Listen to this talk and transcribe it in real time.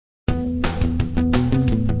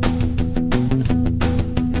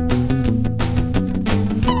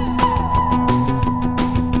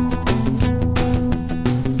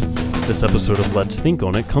This episode of Let's Think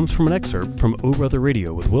On It comes from an excerpt from O Brother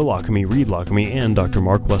Radio with Will Lockamy, Reed Lockamy, and Dr.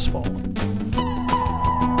 Mark Westfall.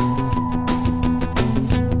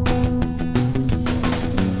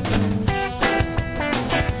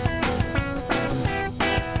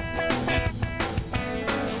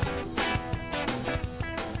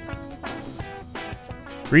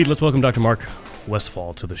 Reed, let's welcome Dr. Mark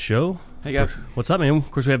Westfall to the show. Hey, guys. What's up, man?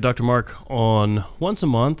 Of course, we have Dr. Mark on once a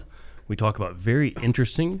month. We talk about very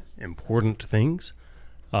interesting, important things.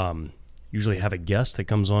 Usually have a guest that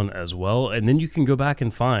comes on as well. And then you can go back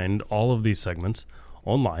and find all of these segments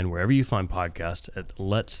online, wherever you find podcasts, at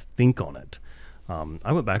Let's Think On It.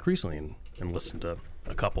 I went back recently and listened to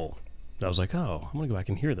a couple. I was like, oh, I'm going to go back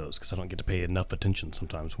and hear those because I don't get to pay enough attention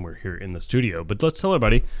sometimes when we're here in the studio. But let's tell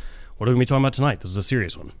everybody, what are we going to be talking about tonight? This is a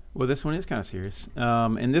serious one. Well, this one is kind of serious.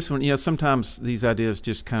 And this one, sometimes these ideas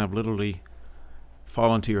just kind of literally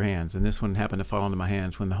fall into your hands. And this one happened to fall into my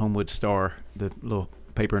hands when the Homewood Star, the little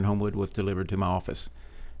paper in Homewood, was delivered to my office.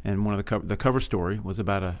 And one of the cover story was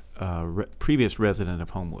about a previous resident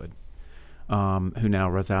of Homewood who now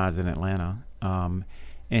resides in Atlanta.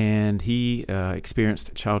 And he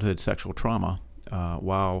experienced childhood sexual trauma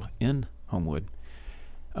while in Homewood.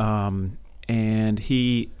 And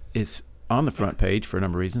he is on the front page for a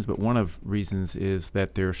number of reasons, but one of the reasons is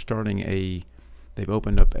that they're they've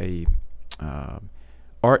opened up a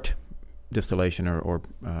art distillation or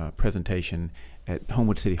presentation at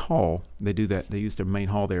Homewood City Hall. They do that. They use their main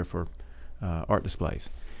hall there for art displays.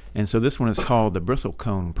 And so this one is called the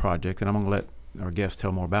Bristlecone Project, and I'm going to let our guest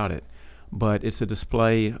tell more about it. But it's a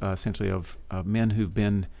display essentially of men who've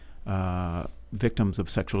been victims of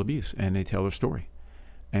sexual abuse, and they tell their story.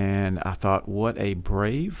 And I thought, what a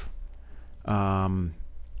brave person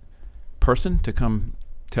to come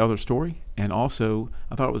tell their story. And also,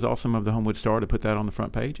 I thought it was awesome of the Homewood Star to put that on the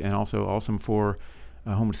front page, and also awesome for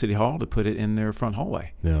Homewood City Hall to put it in their front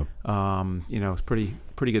hallway. Yeah. It's pretty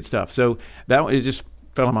good stuff. So it just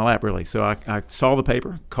fell in my lap, really. So I saw the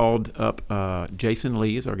paper, called up Jason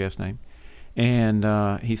Lee is our guest name,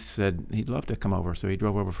 and he said he'd love to come over. So he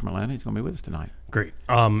drove over from Atlanta. He's going to be with us tonight. Great.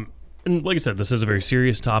 And like I said, this is a very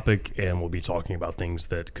serious topic, and we'll be talking about things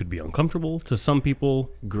that could be uncomfortable to some people.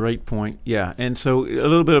 Great point. Yeah, and so a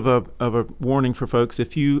little bit of a warning for folks.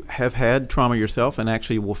 If you have had trauma yourself, and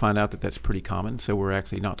actually we'll find out that that's pretty common, so we're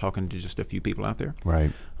actually not talking to just a few people out there.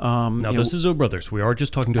 Right. Now, this is O Brothers. We are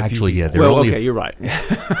just talking to a few people. Yeah, well, okay, you're right.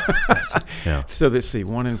 Yeah. So let's see,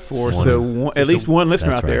 1 in 4. At least one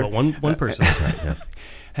listener out there. Well, one person. That's right, yeah.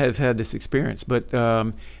 Has had this experience. But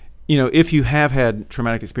if you have had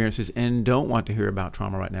traumatic experiences and don't want to hear about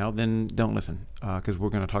trauma right now, then don't listen, because we're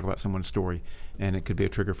going to talk about someone's story, and it could be a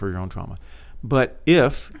trigger for your own trauma. But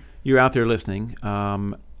if you're out there listening,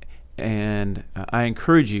 and I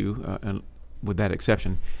encourage you, with that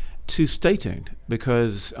exception, to stay tuned,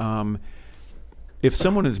 because if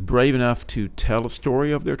someone is brave enough to tell a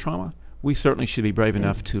story of their trauma, we certainly should be brave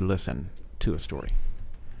enough to listen to a story.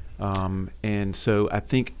 And so I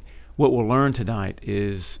think what we'll learn tonight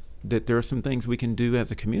is that there are some things we can do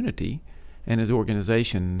as a community and as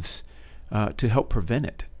organizations to help prevent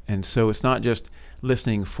it. And so it's not just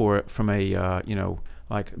listening for it from a,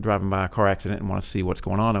 like driving by a car accident and want to see what's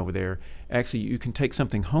going on over there. Actually, you can take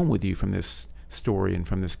something home with you from this story and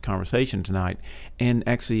from this conversation tonight and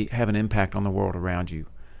actually have an impact on the world around you.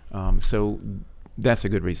 So that's a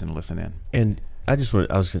good reason to listen in. And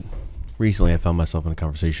recently I found myself in a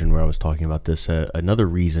conversation where I was talking about this. Another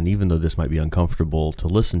reason, even though this might be uncomfortable to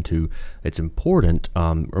listen to, it's important.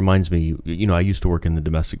 Reminds me, I used to work in the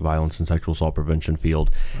domestic violence and sexual assault prevention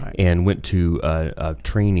field, right, and went to a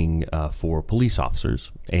training for police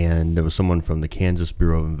officers. And there was someone from the Kansas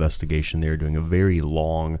Bureau of Investigation there doing a very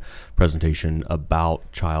long presentation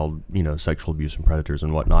about child, sexual abuse and predators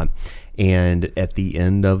and whatnot. And at the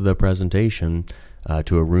end of the presentation,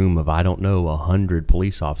 to a room of, 100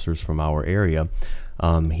 police officers from our area,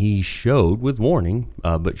 he showed, with warning,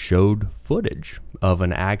 but showed footage of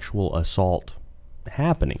an actual assault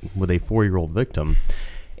happening with a 4-year-old victim.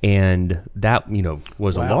 And that,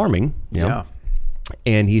 was alarming. Yeah.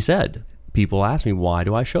 And he said, people asked me, why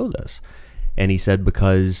do I show this? And he said,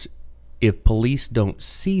 because if police don't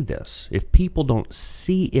see this, if people don't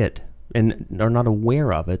see it and are not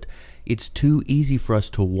aware of it, it's too easy for us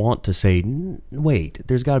to want to say, wait,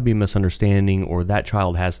 there's got to be a misunderstanding, or that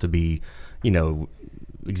child has to be,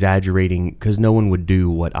 exaggerating, because no one would do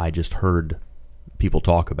what I just heard people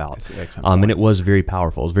talk about. That's an excellent And it was very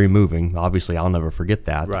powerful. It was very moving. Obviously, I'll never forget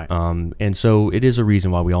that. Right. And so it is a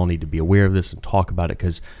reason why we all need to be aware of this and talk about it,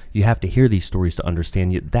 because you have to hear these stories to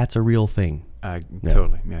understand that's a real thing.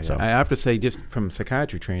 Totally. Yeah, So- I have to say, just from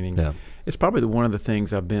psychiatry training, Yeah. it's probably one of the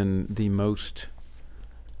things I've been the most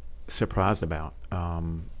surprised about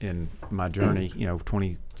in my journey.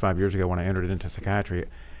 25 years ago when I entered into psychiatry,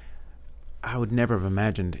 I would never have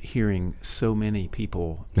imagined hearing so many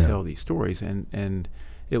people tell these stories, and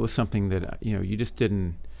it was something that you just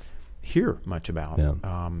didn't hear much about.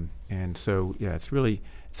 Yeah. And so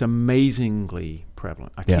it's amazingly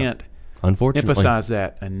prevalent. I Yeah. can't Unfortunately. emphasize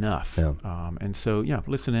that enough. Yeah. And so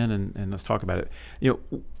listen in and let's talk about it.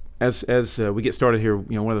 As we get started here,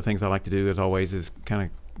 one of the things I like to do as always is kind of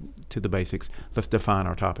to the basics. Let's define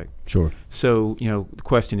our topic. Sure. So the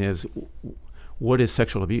question is, what is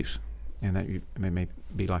sexual abuse? And that may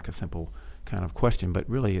be like a simple kind of question, but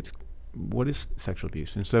really it's what is sexual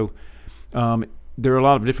abuse? And so there are a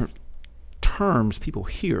lot of different terms people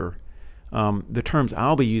hear. The terms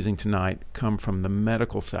I'll be using tonight come from the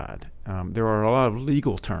medical side. There are a lot of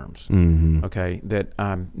legal terms, okay, that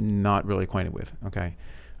I'm not really acquainted with, okay.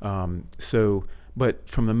 But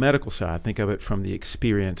from the medical side, think of it from the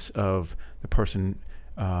experience of the person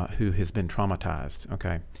who has been traumatized,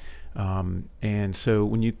 okay. And so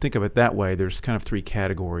when you think of it that way, there's kind of three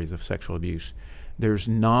categories of sexual abuse. There's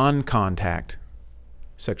non-contact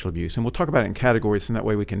sexual abuse, and we'll talk about it in categories, and that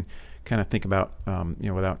way we can kind of think about,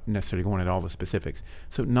 without necessarily going into all the specifics.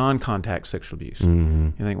 So non-contact sexual abuse.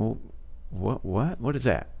 You think, well, what is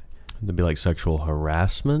that? It'd be like sexual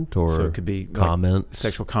harassment, or So it could be comments, like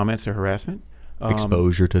sexual comments or harassment.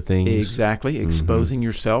 exposure to things. Exactly. Exposing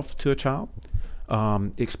yourself to a child.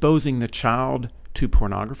 Exposing the child to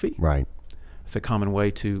pornography. Right. It's a common way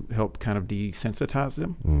to help kind of desensitize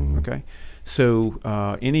them. Okay. So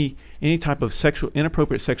any type of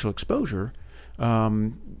inappropriate sexual exposure,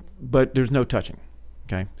 but there's no touching.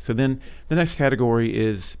 Okay. So then the next category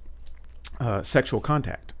is sexual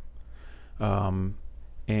contact,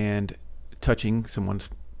 and touching someone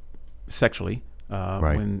sexually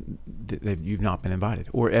when you've not been invited,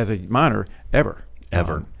 or as a minor ever.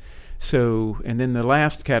 And then the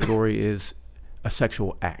last category is a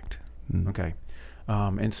sexual act. Okay.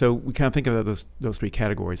 And so we kind of think of those three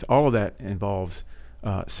categories. All of that involves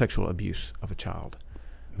sexual abuse of a child.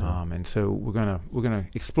 And so we're gonna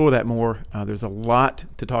explore that more. There's a lot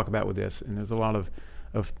to talk about with this, and there's a lot of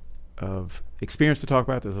experience to talk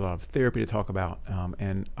about. There's a lot of therapy to talk about.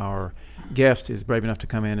 And our guest is brave enough to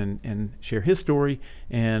come in and share his story,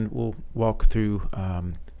 and we'll walk through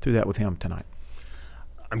that with him tonight.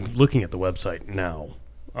 I'm looking at the website now,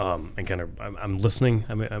 and kind of I'm listening.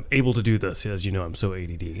 I'm able to do this, as you know. I'm so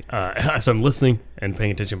ADD, so I'm listening and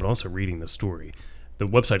paying attention, but also reading the story. The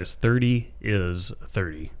website is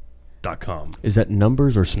 30is30.com. Is that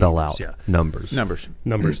numbers or spell out? Yeah. Numbers.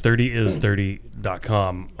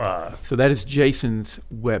 30is30.com. So that is Jason's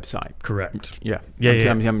website. Correct. Yeah. Yeah.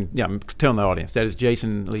 I'm telling the audience that is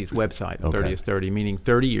Jason Lee's website. Okay. 30 is 30, meaning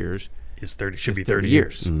 30 years. Should be 30 30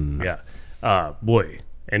 years. Yeah. Boy,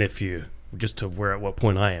 and if you just to where at what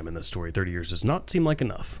point I am in this story, 30 years does not seem like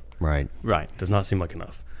enough. Right. Does not seem like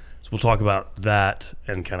enough. So we'll talk about that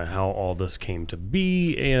and kind of how all this came to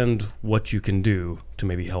be and what you can do to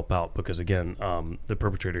maybe help out, because again, the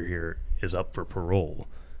perpetrator here is up for parole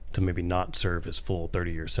to maybe not serve his full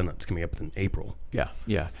 30-year sentence coming up in April. Yeah.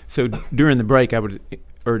 So during the break, I would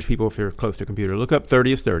urge people, if you're close to a computer, look up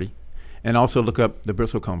 30 is 30, and also look up the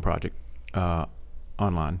Bristlecone Project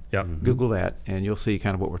online. Yeah. Google that, and you'll see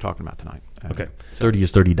kind of what we're talking about tonight. Okay.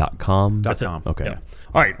 30is30.com. That's it. .com. Okay. Yeah.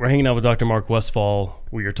 All right, we're hanging out with Dr. Mark Westfall.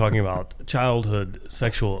 We are talking about childhood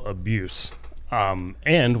sexual abuse.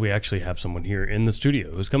 And we actually have someone here in the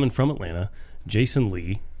studio who's coming from Atlanta, Jason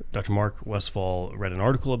Lee. Dr. Mark Westfall read an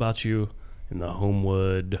article about you in the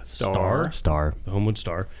Homewood Star. The Homewood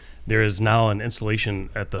Star. There is now an installation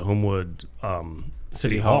at the Homewood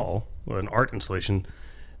City Hall, an art installation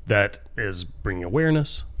that is bringing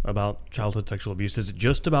awareness about childhood sexual abuse. Is it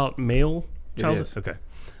just about male childhood? It is. Okay.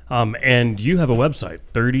 And you have a website,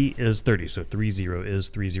 30is30, so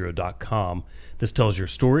 30is30.com. This tells your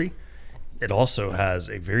story. It also has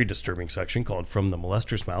a very disturbing section called From the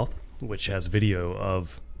Molester's Mouth, which has video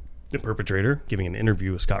of the perpetrator giving an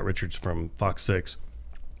interview with Scott Richards from Fox 6.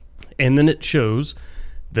 And then it shows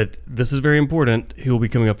that this is very important. He will be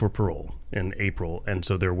coming up for parole in April, and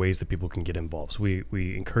so there are ways that people can get involved. So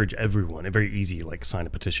we encourage everyone, a very easy, sign a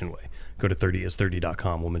petition way. Go to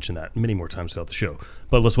 30is30.com. We'll mention that many more times throughout the show.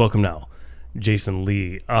 But let's welcome now Jason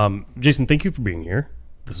Lee. Jason, thank you for being here.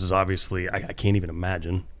 This is obviously, I can't even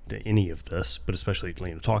imagine to any of this, but especially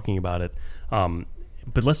talking about it.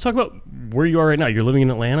 But let's talk about where you are right now. You're living in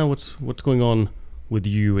Atlanta. What's going on with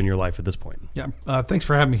you and your life at this point? Yeah. Thanks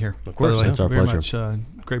for having me here. Of course. It's our very pleasure.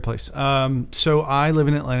 Much, great place. So I live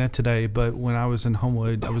in Atlanta today, but when I was in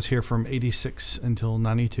Homewood, I was here from 86 until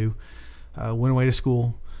 92. Went away to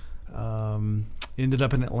school. Ended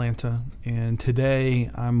up in Atlanta, and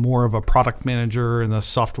today I'm more of a product manager in the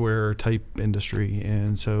software type industry.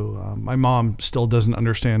 And so my mom still doesn't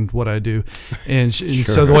understand what I do, and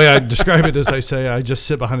so the way I describe it is I say I just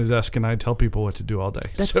sit behind a desk and I tell people what to do all day.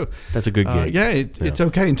 That's a good gig. It's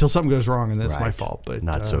okay until something goes wrong, and that's my Right. fault. But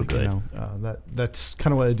Not so good. That's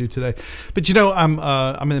kind of what I do today. But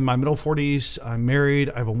I'm in my middle 40s. I'm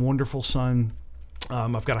married. I have a wonderful son.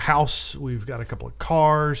 I've got a house. We've got a couple of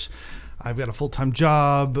cars. I've got a full-time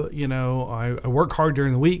job. I work hard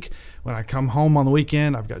during the week. When I come home on the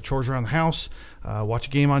weekend, I've got chores around the house, watch a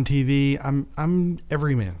game on TV. I'm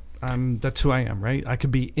every man. That's who I am, right? I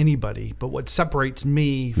could be anybody. But what separates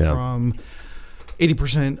me from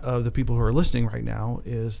 80% of the people who are listening right now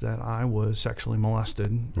is that I was sexually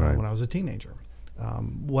molested when I was a teenager.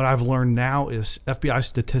 What I've learned now is FBI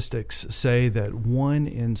statistics say that 1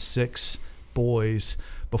 in 6 boys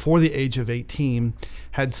before the age of 18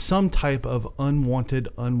 had some type of unwanted,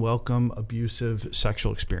 unwelcome, abusive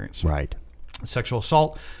sexual experience. Right. Sexual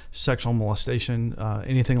assault, sexual molestation,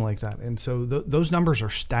 anything like that. And so those numbers are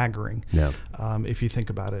staggering. Yeah. If you think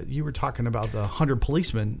about it. You were talking about the 100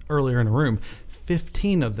 policemen earlier in the room.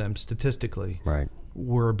 15 of them statistically Right.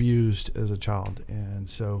 were abused as a child, and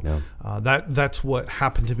so Yeah. that's what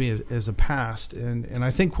happened to me as a past, and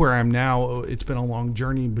I think where I'm now, it's been a long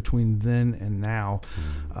journey between then and now,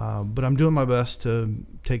 but I'm doing my best to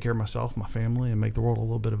take care of myself, my family, and make the world a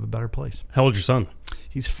little bit of a better place. How old's your son?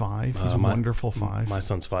 He's 5. He's a wonderful 5. My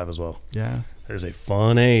son's 5 as well. Yeah. That is a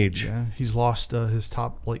fun age. Yeah, he's lost his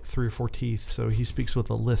top 3 or 4 teeth, so he speaks with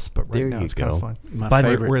a lisp. But right There now you it's kind go. of fun. My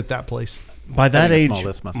favorite. We're at that place. By that Having a age, small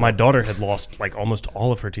list myself. my daughter had lost almost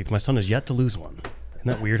all of her teeth. My son is yet to lose one.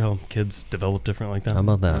 Isn't that weird how kids develop different like that? How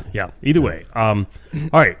about that? Yeah. Either way. All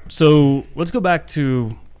right. So let's go back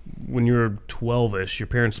to when you were 12-ish. Your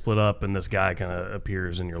parents split up, and this guy kind of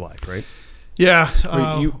appears in your life, right? Yeah.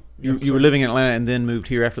 You were living in Atlanta and then moved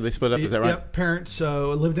here after they split up. Is that right? Yep. Parents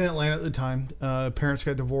lived in Atlanta at the time. Parents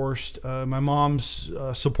got divorced. My mom's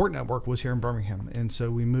support network was here in Birmingham, and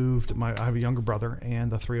so we moved. I have a younger brother,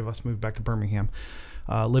 and the 3 of us moved back to Birmingham.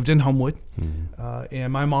 Lived in Homewood,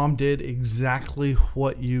 and my mom did exactly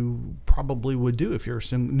what you probably would do if you're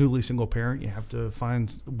a newly single parent. You have to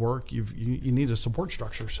find work. You need a support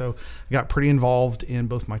structure. So I got pretty involved in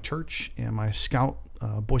both my church and my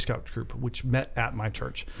Boy Scout group, which met at my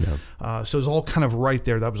church. Yeah. So it was all kind of right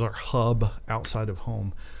there. That was our hub outside of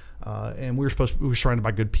home. And we were surrounded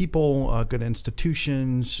by good people, good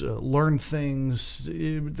institutions, learn things.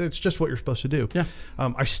 That's just what you're supposed to do. Yeah.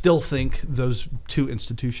 I still think those 2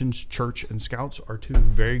 institutions, church and Scouts, are 2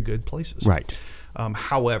 very good places. Right.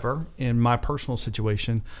 However, in my personal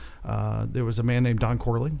situation, there was a man named Don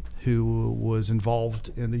Corley who was involved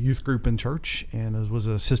in the youth group in church and was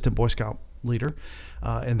an assistant Boy Scout leader.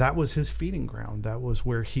 And that was his feeding ground. That was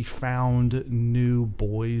where he found new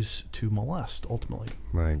boys to molest, ultimately.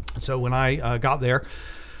 Right. So when I got there,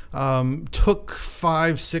 took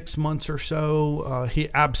 5-6 months or so. He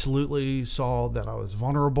absolutely saw that I was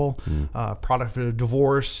vulnerable, product of a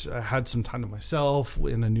divorce, had some time to myself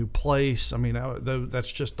in a new place. I mean,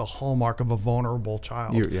 that's just the hallmark of a vulnerable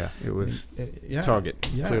child. It was target.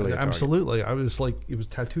 Yeah, Clearly a target. absolutely. I was like, it was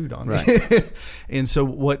tattooed on Right. me. And so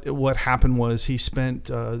what happened was he spent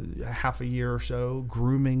half a year or so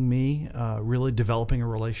grooming me, really developing a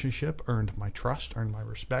relationship, earned my trust, earned my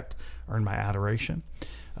respect, earned my adoration.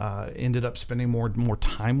 Ended up spending more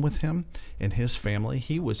time with him and his family.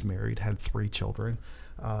 He was married, had 3 children.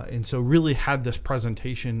 And so really had this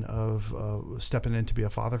presentation of stepping in to be a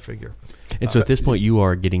father figure. And so at this point, you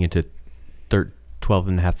are getting into 12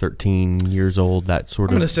 and a half, 13 years old, that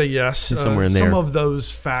sort I'm of. going to say yes. Somewhere in there. Some of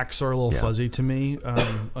those facts are a little Yeah. fuzzy to me.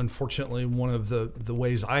 Unfortunately, one of the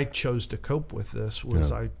ways I chose to cope with this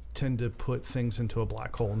was I tend to put things into a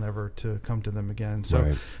black hole, never to come to them again. So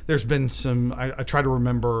Right. there's been some. I try to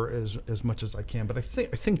remember as much as I can, but I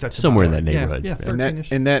think that's Somewhere in about that right. neighborhood. Yeah, Yeah.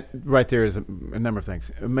 13-ish. And that right there is a number of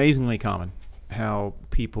things. Amazingly common how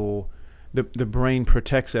people, the brain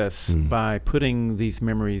protects us by putting these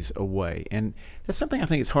memories away. And that's something I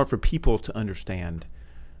think it's hard for people to understand.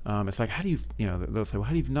 It's like, how do you, they'll say, well,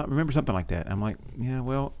 how do you not remember something like that? I'm like, yeah,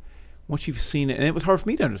 well, once you've seen it, and it was hard for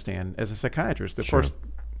me to understand as a psychiatrist. The first,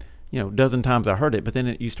 dozen times I heard it, but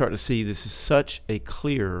then you start to see this is such a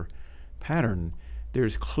clear pattern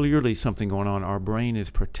there's clearly something going on. Our brain is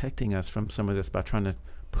protecting us from some of this by trying to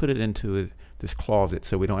put it into this closet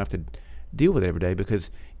so we don't have to deal with it every day, because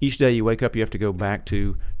each day you wake up, you have to go back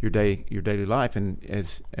to your daily life. And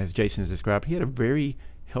as Jason has described, he had a very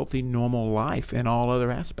healthy, normal life in all other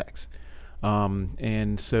aspects.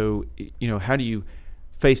 And so, how do you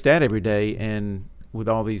face that every day? And with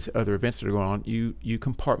all these other events that are going on, you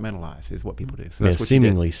compartmentalize is what people do. So Yeah, that's what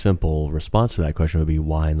seemingly simple response to that question would be,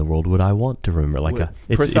 why in the world would I want to remember?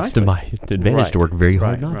 It's to my advantage Right. to work very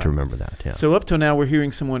hard Right. not to remember that. Yeah. So up till now, we're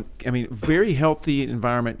hearing someone, very healthy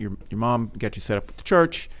environment. Your mom got you set up at the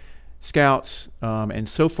church, scouts, and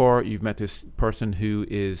so far you've met this person who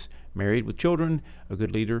is married with children, a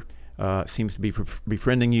good leader, seems to be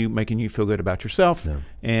befriending you, making you feel good about yourself,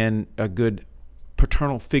 and a good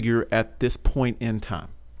paternal figure at this point in time.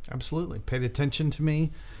 Absolutely. Paid attention to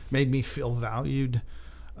me, made me feel valued,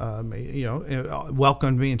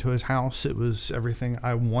 welcomed me into his house. It was everything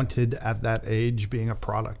I wanted at that age, being a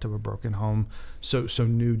product of a broken home. So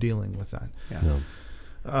new dealing with that. Yeah.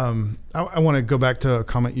 I want to go back to a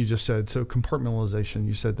comment you just said. So compartmentalization,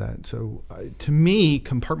 you said that. So to me,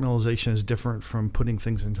 compartmentalization is different from putting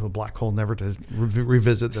things into a black hole, never to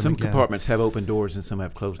revisit them Some again. compartments have open doors and some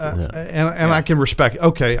have closed doors. And I can respect.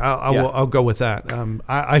 Okay, I'll go with that.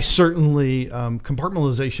 I certainly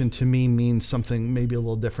compartmentalization to me means something maybe a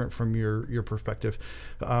little different from your perspective,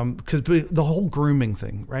 because the whole grooming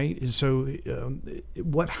thing, right? So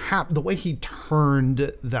what happened? The way he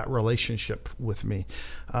turned that relationship with me,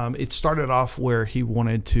 it started off where he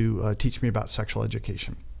wanted to teach me about sexual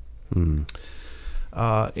education.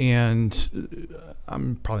 And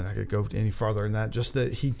I'm probably not going to go any farther than that. Just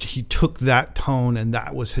that he took that tone, and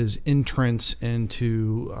that was his entrance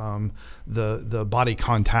into the body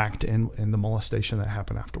contact and the molestation that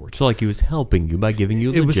happened afterwards. So like he was helping you by giving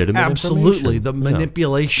you It was legitimate absolutely information. the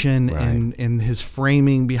manipulation Right. and his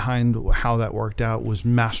framing behind how that worked out was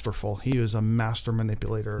masterful. He was a master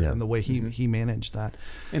manipulator, and the way he managed that.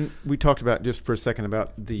 And we talked about just for a second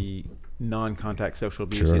about the non-contact sexual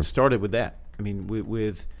abuse. Sure. It started with that.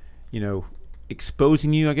 With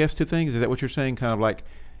exposing you, I guess, to things. Is that what you're saying? Kind of like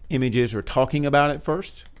images or talking about it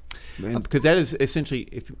first? Because that is essentially,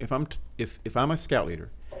 if I'm a scout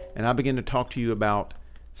leader and I begin to talk to you about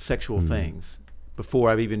sexual things before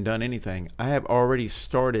I've even done anything, I have already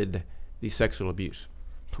started the sexual abuse.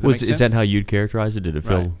 Does that make Is sense? that how you'd characterize it? Did it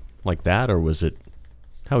feel Right. like that, or was it?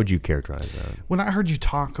 How would you characterize that? When I heard you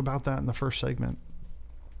talk about that in the first segment,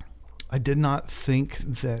 I did not think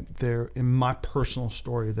that there, in my personal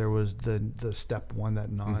story, there was the step one, that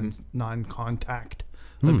non-contact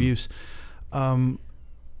abuse.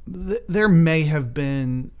 There may have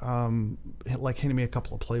been like handing me a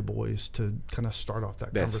couple of Playboys to kind of start off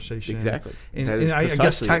that That's conversation. exactly. And, That and is I guess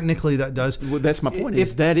precisely it. technically that does. Well, that's my point.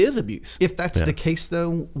 If That is abuse. If that's Yeah. the case,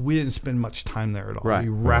 though, we didn't spend much time there at all. Right. We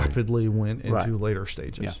rapidly went into Right. later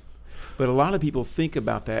stages. Yeah. But a lot of people think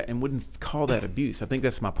about that and wouldn't call that abuse. I think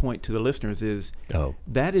that's my point to the listeners is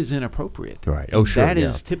that is inappropriate. Right. Oh, sure, That yeah.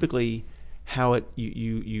 is typically how it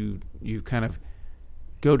you kind of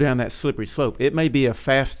go down that slippery slope. It may be a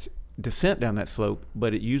fast descent down that slope,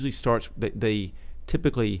 but it usually starts, they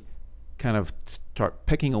typically kind of start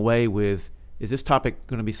pecking away with, is this topic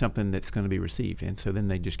going to be something that's going to be received? And so then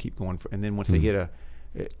they just keep going and then once they get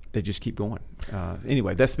they just keep going.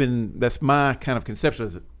 Anyway, that's my kind of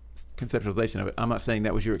conceptualization of it. I'm not saying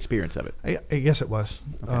that was your experience of it. I guess it was.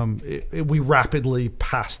 Okay. We rapidly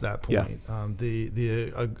passed that point.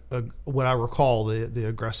 Yeah. What I recall, the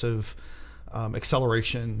aggressive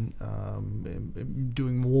acceleration,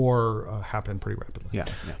 doing more happened pretty rapidly. Yeah.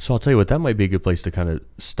 So I'll tell you what, that might be a good place to kind of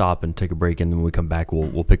stop and take a break, and then when we come back,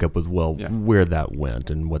 we'll pick up with where that went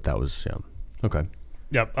and what that was. Yeah. Okay.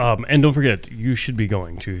 Yep. And don't forget, you should be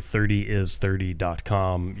going to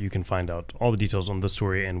 30is30.com. You can find out all the details on this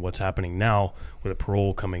story and what's happening now with a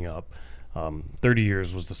parole coming up. 30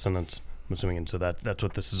 years was the sentence, I'm assuming. And so that's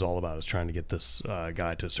what this is all about, is trying to get this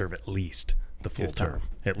guy to serve at least the full His term. term.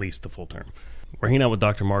 At least the full term. We're hanging out with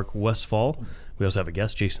Dr. Mark Westfall. We also have a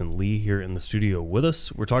guest, Jason Lee, here in the studio with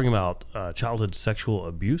us. We're talking about childhood sexual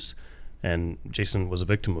abuse, and Jason was a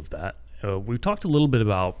victim of that. We talked a little bit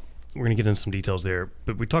about, we're going to get into some details there,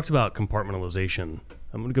 but we talked about compartmentalization.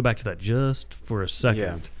 I'm going to go back to that just for a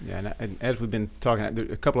second. Yeah. And as we've been talking, there,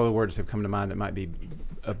 a couple other words have come to mind that might be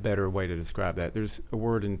a better way to describe that. There's a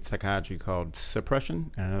word in psychiatry called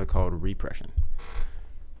suppression and another called repression.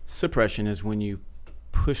 Suppression is when you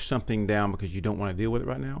push something down because you don't want to deal with it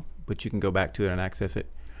right now, but you can go back to it and access it.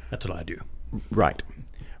 That's what I do. Right.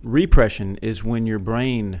 Repression is when your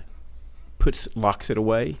brain locks it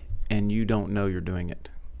away and you don't know you're doing it.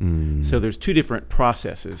 So there's two different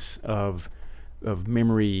processes of of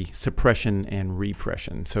memory suppression and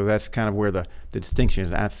repression. So that's kind of where the distinction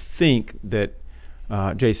is. I think that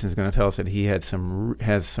Jason's going to tell us that he has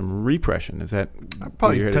some repression. Is that? I'd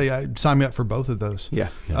probably tell you, I'd sign me up for both of those. Yeah.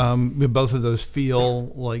 Both of those feel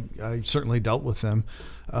like I certainly dealt with them.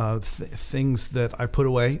 Things that I put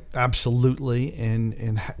away, absolutely,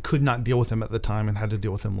 and could not deal with them at the time and had to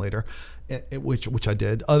deal with them later, which I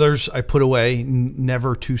did. Others I put away,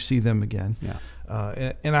 never to see them again.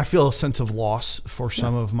 Yeah. And I feel a sense of loss for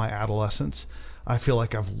some of my adolescence. I feel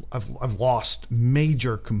like I've lost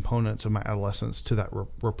major components of my adolescence to that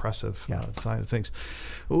repressive side of things.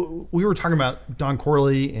 We were talking about Don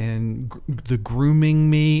Corley and the grooming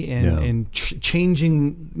me and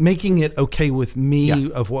changing, making it okay with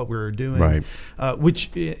me of what we were doing. Right.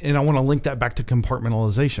 And I want to link that back to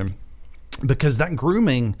compartmentalization. Because that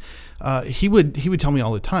grooming, he would tell me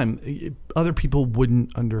all the time, other people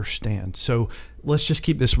wouldn't understand. So let's just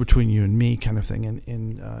keep this between you and me, kind of thing.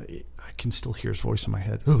 And I can still hear his voice in my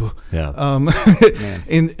head. Ooh. Yeah.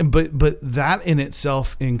 But that in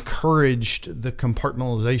itself encouraged the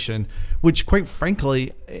compartmentalization, which, quite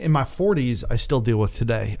frankly, in my 40s, I still deal with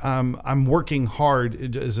today. I'm working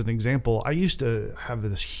hard. As an example, I used to have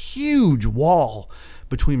this huge wall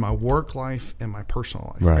between my work life and my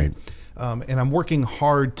personal life. Right. And I'm working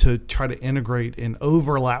hard to try to integrate and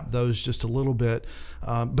overlap those just a little bit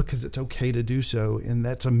because it's okay to do so. And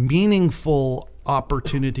that's a meaningful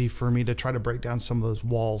opportunity for me to try to break down some of those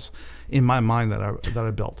walls in my mind that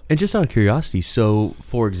I built. And just out of curiosity, so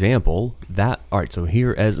for example, so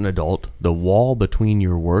here as an adult, the wall between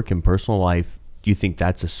your work and personal life, do you think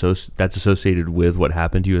that's associated with what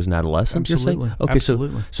happened to you as an adolescent? Absolutely. Okay,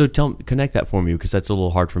 absolutely. So connect that for me, because that's a little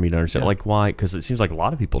hard for me to understand. Yeah. Like, why? Because it seems like a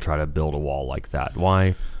lot of people try to build a wall like that.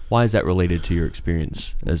 Why is that related to your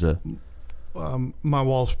experience as a? My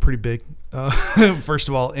wall's pretty big, first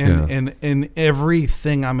of all, and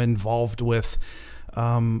everything I'm involved with,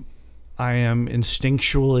 I am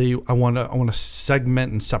instinctually, I want to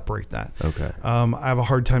segment and separate that. Okay. I have a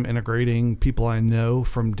hard time integrating people I know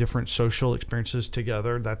from different social experiences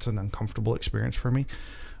together. That's an uncomfortable experience for me.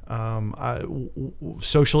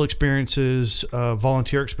 Social experiences,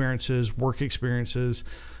 volunteer experiences, work experiences.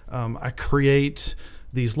 I create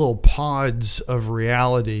these little pods of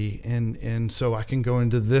reality, and so I can go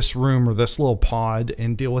into this room or this little pod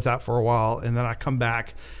and deal with that for a while, and then I come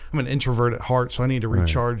back. I'm an introvert at heart, so I need to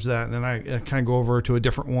recharge that, and then I kind of go over to a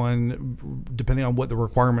different one depending on what the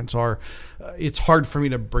requirements are. It's hard for me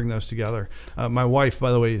to bring those together. My wife,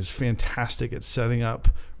 by the way, is fantastic at setting up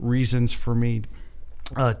reasons for me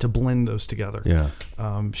to blend those together. Yeah.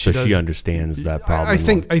 She understands that problem.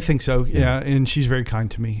 I think so. Yeah. And she's very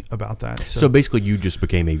kind to me about that. So basically you just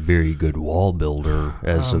became a very good wall builder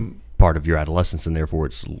as a part of your adolescence, and therefore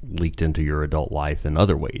it's leaked into your adult life in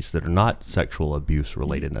other ways that are not sexual abuse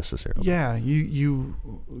related necessarily. Yeah.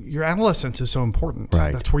 Your adolescence is so important.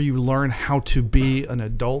 Right. That's where you learn how to be an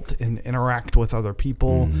adult and interact with other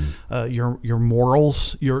people. Mm-hmm. Your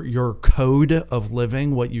morals, your code of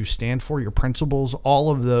living, what you stand for, your principles, all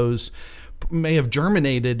of those may have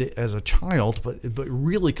germinated as a child, but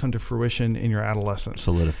really come to fruition in your adolescence.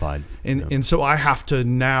 Solidified. And so I have to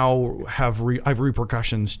now have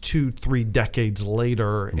repercussions 2-3 decades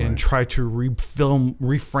later and try to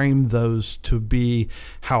reframe those to be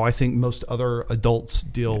how I think most other adults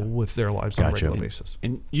deal with their lives on a regular basis.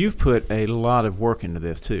 And you've put a lot of work into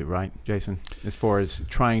this too, right, Jason? As far as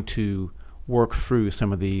trying to work through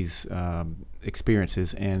some of these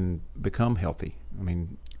experiences and become healthy. I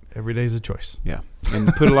mean, every day is a choice. Yeah.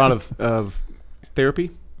 And put a lot of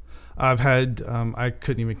therapy? I've had, I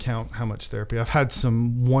couldn't even count how much therapy. I've had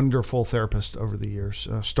some wonderful therapists over the years.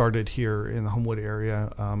 Started here in the Homewood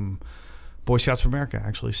area. Boy Scouts of America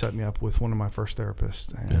actually set me up with one of my first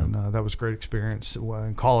therapists. And that was a great experience.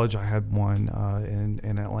 In college, I had one.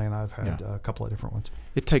 In Atlanta, I've had a couple of different ones.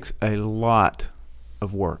 It takes a lot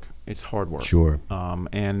of work. It's hard work. Sure.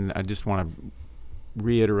 And I just want to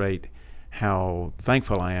reiterate how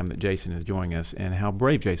thankful I am that Jason is joining us, and how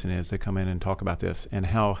brave Jason is to come in and talk about this, and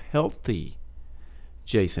how healthy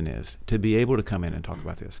Jason is to be able to come in and talk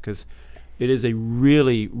about this, because it is a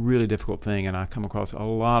really, really difficult thing, and I come across a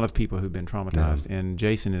lot of people who've been traumatized, and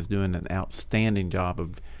Jason is doing an outstanding job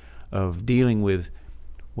of dealing with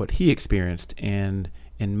what he experienced and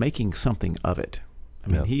making something of it.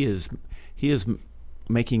 I mean, he is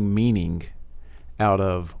making meaning out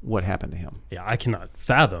of what happened to him. Yeah, I cannot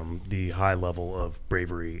fathom the high level of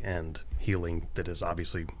bravery and healing that is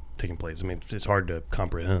obviously taking place. I mean, it's hard to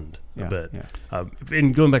comprehend a bit. Yeah.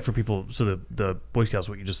 And going back for people, so the Boy Scouts,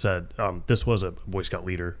 what you just said, this was a Boy Scout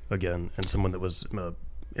leader again, and someone that was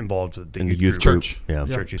involved with in the youth group. church. Yeah.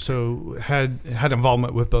 Yep. Church youth. So had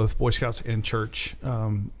involvement with both Boy Scouts and church,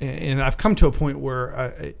 and I've come to a point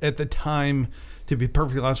where at the time, to be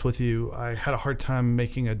perfectly honest with you, I had a hard time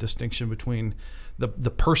making a distinction between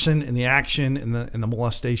the person and the action and the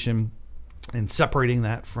molestation, and separating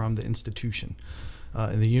that from the institution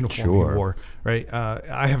and the uniform Sure. he wore. Right.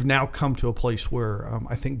 I have now come to a place where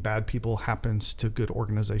I think bad people happens to good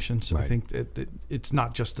organizations. Right. I think it's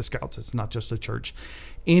not just the Scouts. It's not just the church.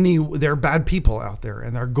 There are bad people out there,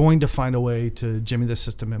 and they're going to find a way to jimmy the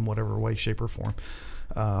system in whatever way, shape, or form.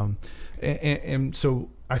 And so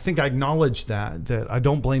I think I acknowledge that I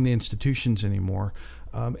don't blame the institutions anymore.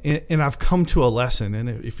 And I've come to a lesson, and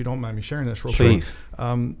if you don't mind me sharing this real Please.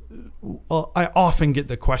 quick, I often get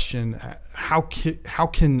the question, how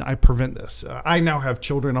can I prevent this? I now have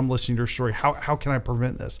children. I'm listening to your story. How can I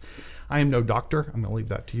prevent this? I am no doctor. I'm going to leave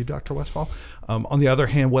that to you, Dr. Westfall. On the other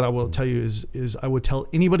hand, what I will tell you is I would tell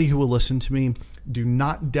anybody who will listen to me, do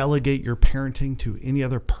not delegate your parenting to any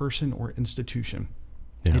other person or institution.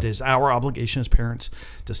 Yeah. It is our obligation as parents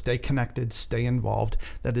to stay connected, stay involved.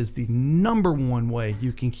 That is the number one way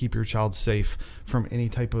you can keep your child safe from any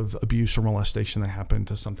type of abuse or molestation that happened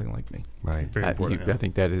to something like me. Right. Very important. I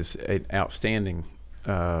think that is an outstanding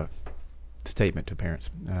statement to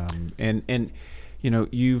parents. And you know,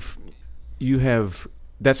 you have,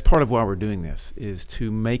 that's part of why we're doing this, is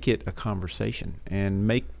to make it a conversation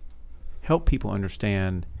and help people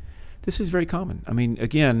understand this is very common. I mean,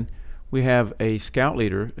 again, we have a scout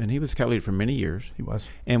leader, and he was a scout leader for many years. He was.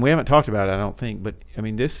 And we haven't talked about it, I don't think, but I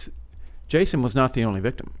mean, Jason was not the only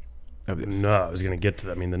victim of this. No, I was going to get to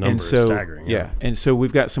that. I mean, the number And so, is staggering. Yeah. And so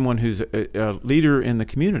we've got someone who's a leader in the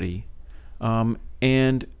community,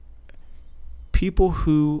 and people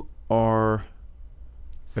who are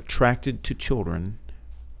attracted to children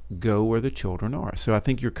go where the children are. So I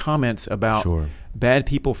think your comments about Sure. bad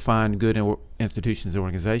people find good institutions and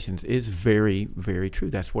organizations is very, very true.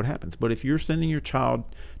 That's what happens. But if you're sending your child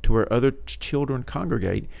to where other children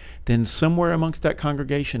congregate, then somewhere amongst that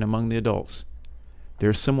congregation, among the adults,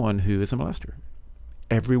 there's someone who is a molester.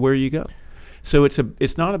 Everywhere you go. So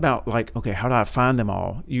it's not about like, okay, how do I find them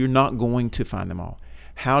all? You're not going to find them all.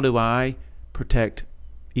 How do I protect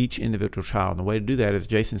each individual child? And the way to do that, as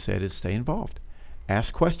Jason said, is stay involved.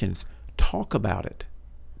 Ask questions. Talk about it.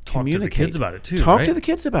 Talk to the kids about it too. Talk right? to the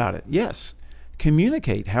kids about it. Yes.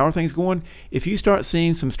 Communicate. How are things going? If you start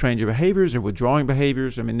seeing some stranger behaviors or withdrawing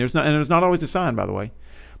behaviors, I mean, there's not always a sign, by the way.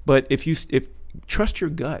 But if trust your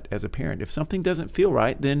gut as a parent. If something doesn't feel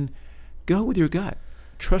right, then go with your gut.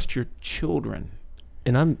 Trust your children.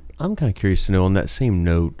 And I'm kind of curious to know, on that same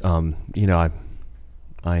note, you know,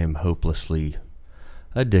 I am hopelessly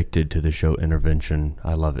addicted to the show Intervention.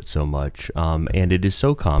 I love it so much, and it is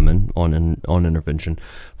so common on Intervention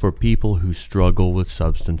for people who struggle with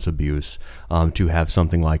substance abuse to have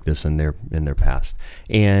something like this in their past.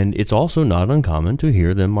 And it's also not uncommon to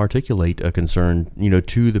hear them articulate a concern, you know,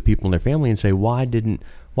 to the people in their family and say, "Why didn't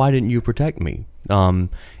you protect me?" And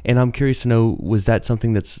I'm curious to know, was that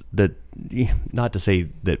something that not to say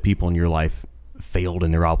that people in your life failed in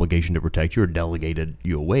their obligation to protect you or delegated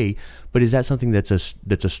you away, but is that something that's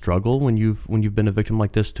a struggle when you've been a victim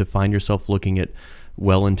like this, to find yourself looking at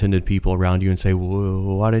well-intended people around you and say, well,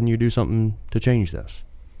 why didn't you do something to change this?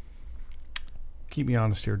 Keep me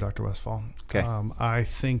honest here, Dr. Westfall. Okay. I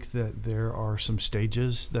think that there are some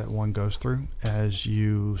stages that one goes through as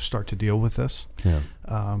you start to deal with this, Yeah.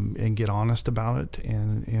 and get honest about it.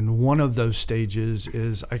 And one of those stages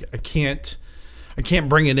is I can't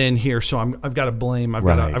bring it in here, so I've got to blame. I've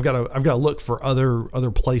got to look for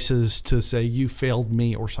other places to say you failed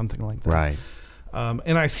me or something like that. Right.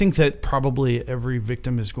 And I think that probably every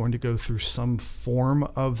victim is going to go through some form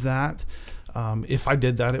of that. If I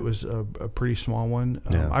did that, it was a pretty small one.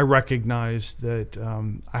 Yeah. I recognize that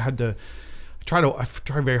I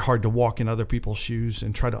try very hard to walk in other people's shoes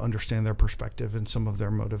and try to understand their perspective and some of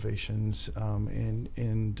their motivations.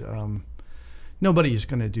 Nobody is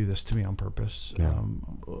going to do this to me on purpose. Yeah.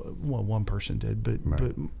 Well, one person did, but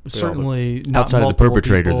Right. but certainly not Outside of the multiple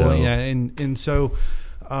perpetrator, people. though. Yeah, and so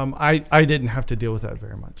I didn't have to deal with that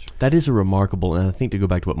very much. That is a remarkable, and I think to go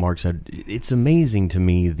back to what Mark said, it's amazing to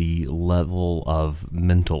me the level of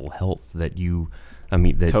mental health that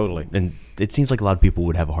Totally. And it seems like a lot of people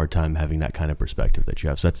would have a hard time having that kind of perspective that you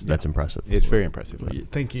have. So that's impressive. It's very impressive.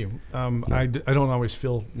 Thank you. I don't always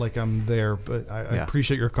feel like I'm there, but I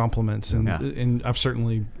appreciate your compliments, and I've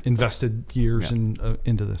certainly invested years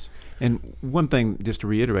into this. And one thing, just to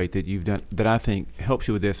reiterate, that you've done that I think helps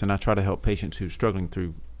you with this, and I try to help patients who are struggling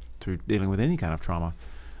through dealing with any kind of trauma,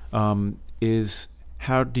 is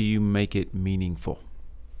how do you make it meaningful?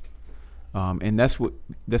 And that's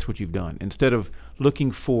what you've done. Instead of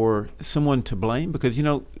looking for someone to blame, because,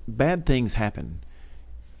 bad things happen.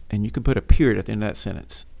 And you can put a period at the end of that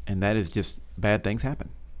sentence. And that is just bad things happen.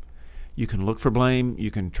 You can look for blame.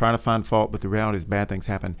 You can try to find fault. But the reality is bad things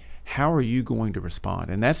happen. How are you going to respond?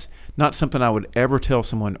 And that's not something I would ever tell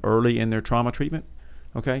someone early in their trauma treatment.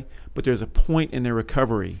 Okay? But there's a point in their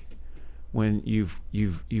recovery when you've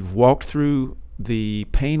walked through the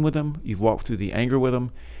pain with them. You've walked through the anger with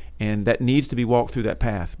them. And that needs to be walked through that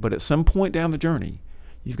path. But at some point down the journey,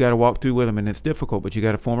 you've got to walk through with them, and it's difficult, but you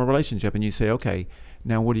got to form a relationship, and you say, okay,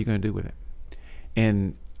 now what are you going to do with it?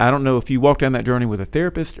 And I don't know if you walk down that journey with a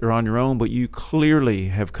therapist or on your own, but you clearly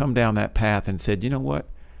have come down that path and said, you know what,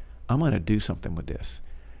 I'm going to do something with this.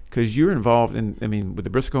 Because you're involved with the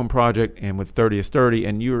Briscoe Project and with 30 is 30,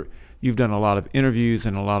 and you've done a lot of interviews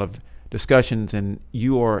and a lot of discussions, and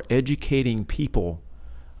you are educating people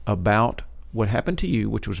about what happened to you,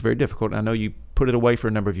 which was very difficult. I know you put it away for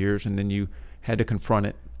a number of years, and then you had to confront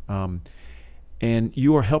it. And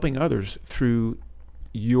you are helping others through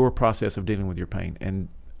your process of dealing with your pain. And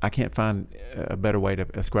I can't find a better way to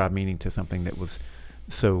ascribe meaning to something that was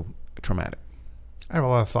so traumatic. I have a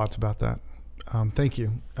lot of thoughts about that. Thank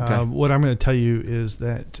you. Okay. What I'm going to tell you is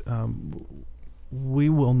that we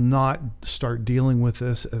will not start dealing with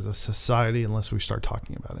this as a society unless we start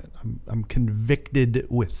talking about it. I'm convicted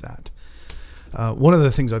with that. One of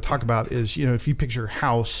the things I talk about is, if you picture a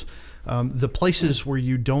house, the places where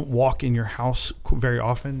you don't walk in your house very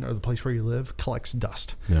often, or the place where you live, collects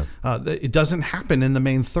dust. Yeah. It doesn't happen in the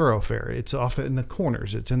main thoroughfare. It's often in the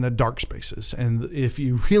corners. It's in the dark spaces. And if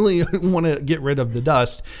you really want to get rid of the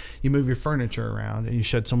dust, you move your furniture around and you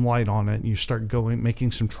shed some light on it, and you start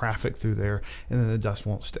making some traffic through there, and then the dust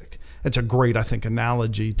won't stick. It's a great, I think,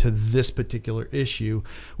 analogy to this particular issue.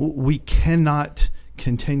 We cannot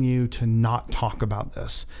continue to not talk about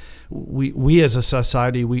this. We as a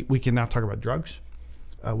society, we can now talk about drugs.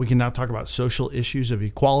 We can now talk about social issues of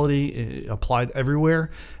equality applied everywhere.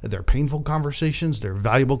 They're painful conversations. They're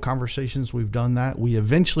valuable conversations. We've done that. We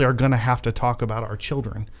eventually are going to have to talk about our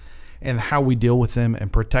children and how we deal with them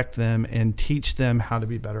and protect them and teach them how to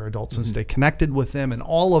be better adults and stay connected with them and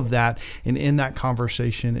all of that. And in that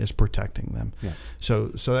conversation is protecting them. Yeah. So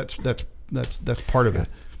that's part of it.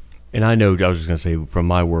 And I know, I was just going to say, from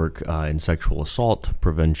my work in sexual assault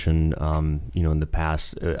prevention, in the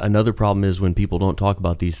past, another problem is when people don't talk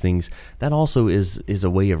about these things, that also is a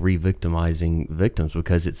way of re-victimizing victims,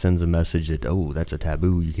 because it sends a message that, oh, that's a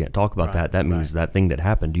taboo, you can't talk about that. That means that thing that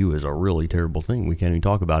happened to you is a really terrible thing. We can't even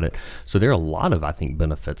talk about it. So there are a lot of, I think,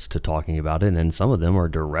 benefits to talking about it, and some of them are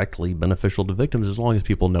directly beneficial to victims as long as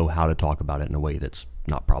people know how to talk about it in a way that's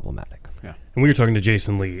not problematic. Yeah. And we were talking to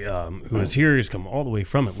Jason Lee, who is here. He's come all the way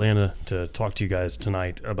from Atlanta to talk to you guys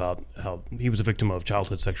tonight about how he was a victim of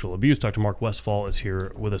childhood sexual abuse. Dr. Mark Westfall is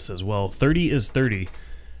here with us as well.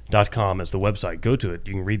 30is30.com is the website. Go to it.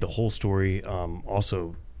 You can read the whole story.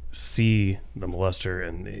 Also see the molester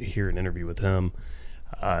and hear an interview with him.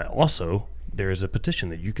 Also, there is a petition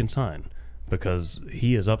that you can sign because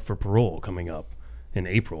he is up for parole coming up in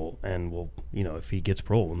April, and will, if he gets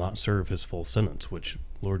parole, will not serve his full sentence, which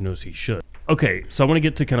Lord knows he should. Okay, so I want to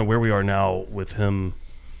get to kind of where we are now with him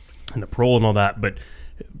and the parole and all that, but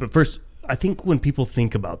first, I think when people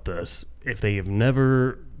think about this, if they have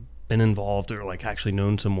never been involved or like actually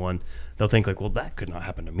known someone, they'll think like, well, that could not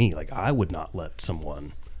happen to me. Like, I would not let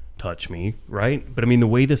someone touch me, right? But I mean, the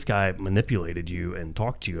way this guy manipulated you and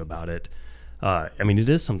talked to you about it, it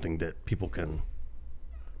is something that people can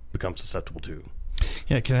become susceptible to.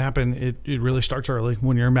 Yeah, it can happen. It really starts early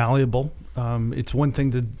when you're malleable. It's one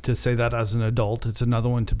thing to say that as an adult. It's another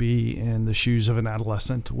one to be in the shoes of an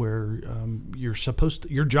adolescent, where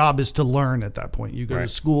your job is to learn at that point. You go to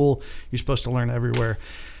school, you're supposed to learn everywhere.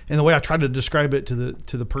 And the way I try to describe it to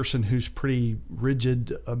the person who's pretty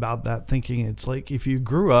rigid about that thinking, it's like if you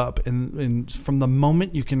grew up and from the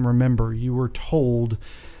moment you can remember, you were told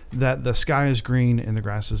that the sky is green and the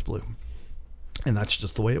grass is blue. And that's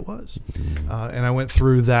just the way it was. And I went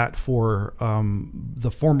through that for the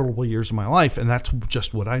formidable years of my life, and that's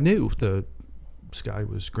just what I knew. The sky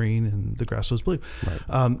was green and the grass was blue.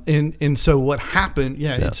 Right. And so what happened,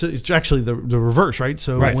 it's actually the reverse, right?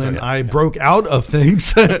 So when I broke out of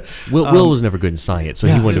things. Will was never good in science, so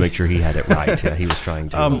he wanted to make sure he had it right. Yeah, he was trying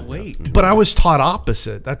to. But I was taught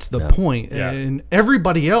opposite. That's the point. Yeah. And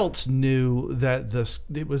everybody else knew that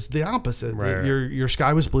it was the opposite. Right. Your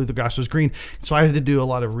sky was blue, the grass was green. So I had to do a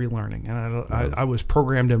lot of relearning. And I was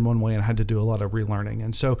programmed in one way and I had to do a lot of relearning.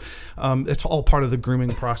 And so it's all part of the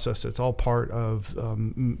grooming process. It's all part of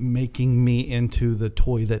making me into the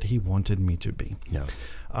toy that he wanted me to be. Yeah.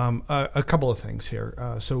 A couple of things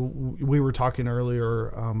here. So we were talking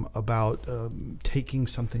earlier about taking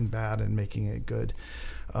something bad and making it good.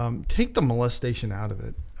 Take the molestation out of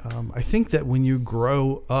it. I think that when you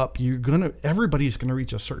grow up, everybody's gonna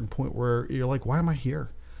reach a certain point where you're like, why am I here?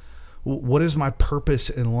 What is my purpose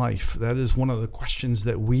in life? That is one of the questions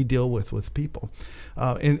that we deal with people.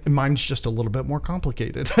 And mine's just a little bit more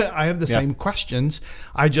complicated. I have the same questions.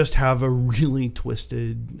 I just have a really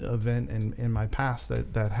twisted event in my past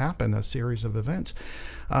that happened, a series of events.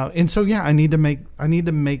 And so, I need to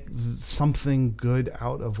make something good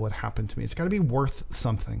out of what happened to me. It's got to be worth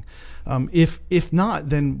something. If not,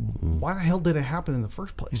 then why the hell did it happen in the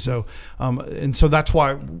first place? So, and so that's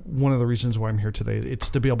why one of the reasons why I'm here today. It's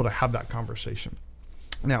to be able to have that conversation.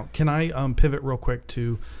 Now, can I pivot real quick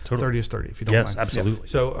to 30 is 30, if you don't mind? Yes, absolutely.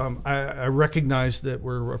 So I recognize that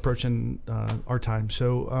we're approaching our time.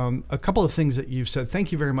 So a couple of things that you've said.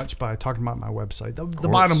 Thank you very much by talking about my website. The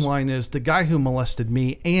bottom line is the guy who molested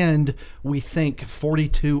me and we think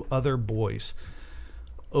 42 other boys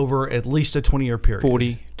over at least a 20-year period.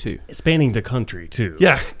 42. Spanning the country, too.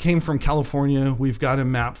 Yeah, came from California. We've got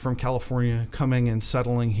him mapped from California, coming and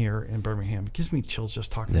settling here in Birmingham. It gives me chills just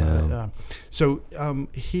talking about it. So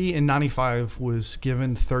he, in 95, was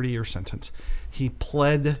given 30-year sentence. He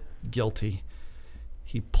pled guilty.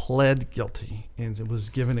 And it was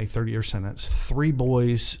given a 30-year sentence. 3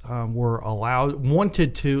 boys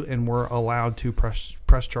wanted to and were allowed to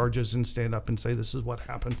press charges and stand up and say this is what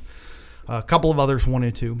happened. A couple of others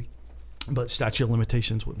wanted to, but statute of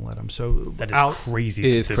limitations wouldn't let them. So that is crazy.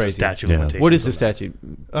 It is crazy. Statute of limitations. What is the statute?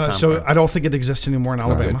 So I don't think it exists anymore in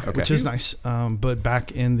Alabama, Okay. which is nice. But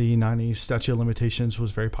back in the 90s, statute of limitations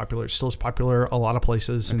was very popular. It still is popular a lot of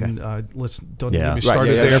places. Okay. And don't Yeah. get me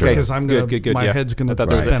started there sure. because I'm gonna my head's gonna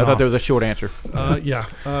spin I thought off. there was a short answer.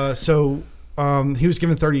 So he was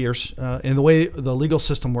given 30 years. And the way the legal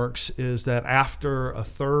system works is that after a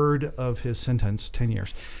third of his sentence, 10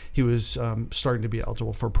 years, he was starting to be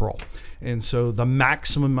eligible for parole. And so the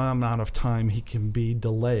maximum amount of time he can be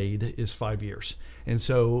delayed is 5 years. And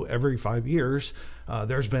so every 5 years,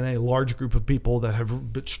 there's been a large group of people that have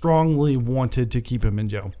strongly wanted to keep him in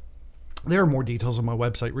jail. There are more details on my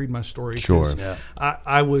website. Read my story. Sure. Yeah.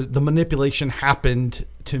 The manipulation happened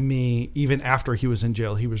to me even after he was in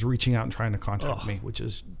jail. He was reaching out and trying to contact me, which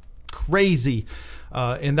is crazy.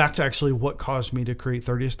 And that's actually what caused me to create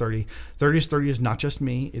 30 is 30. 30 is 30 is not just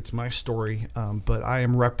me. It's my story. But I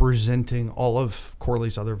am representing all of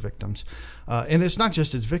Corley's other victims. And it's not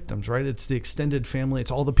just its victims, right? It's the extended family.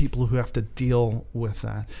 It's all the people who have to deal with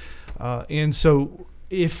that. And so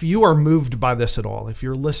if you are moved by this at all, if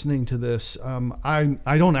you're listening to this, I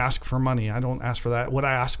don't ask for money. I don't ask for that. What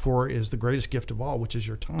I ask for is the greatest gift of all, which is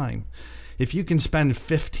your time. If you can spend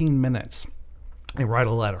 15 minutes and write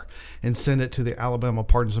a letter and send it to the Alabama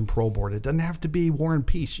Pardons and Parole Board. It doesn't have to be War and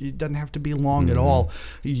Peace. It doesn't have to be long at all.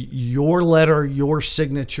 Your letter, your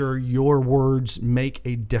signature, your words make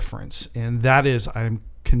a difference. And that is, I'm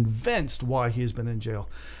convinced, why he's been in jail.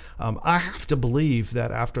 I have to believe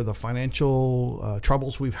that after the financial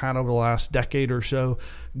troubles we've had over the last decade or so,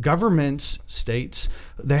 governments, states,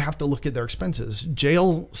 they have to look at their expenses.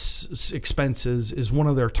 Jail expenses is one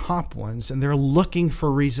of their top ones, and they're looking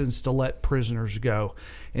for reasons to let prisoners go.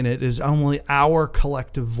 And it is only our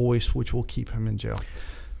collective voice which will keep him in jail.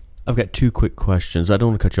 I've got 2 quick questions. I don't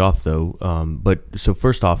want to cut you off, though. But so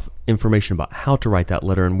first off, information about how to write that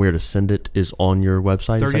letter and where to send it is on your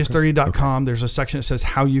website? 30is30.com. Okay. There's a section that says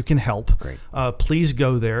how you can help. Great. Please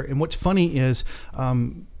go there. And what's funny is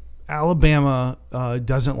Alabama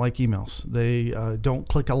doesn't like emails. They don't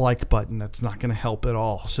click a like button. That's not going to help at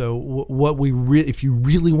all. So if you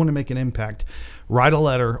really want to make an impact, write a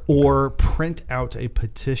letter or print out a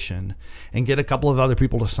petition and get a couple of other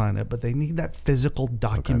people to sign it. But they need that physical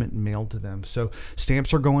document mailed to them. So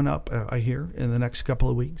stamps are going up, I hear, in the next couple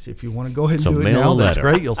of weeks. If you want to go ahead and do it now, that's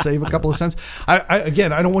great. You'll save a couple of cents. I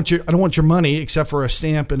don't want your money except for a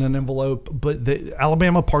stamp and an envelope. But the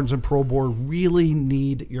Alabama Pardons and Parole Board really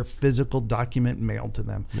need your physical document mailed to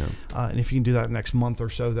them. Yeah. And if you can do that next month or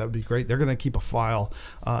so, that would be great. They're going to keep a file,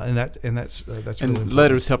 and that's really important.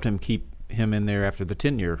 Letters helped him keep him in there after the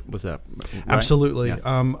tenure was up. Right? Absolutely. Yeah.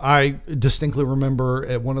 I distinctly remember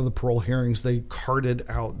at one of the parole hearings, they carted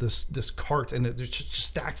out this cart, and there's just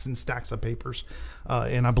stacks and stacks of papers.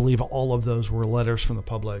 And I believe all of those were letters from the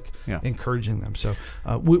public encouraging them. So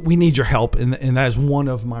we need your help, and that is one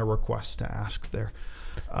of my requests to ask there.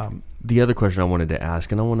 The other question I wanted to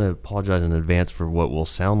ask, and I want to apologize in advance for what will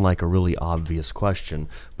sound like a really obvious question,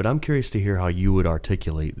 but I'm curious to hear how you would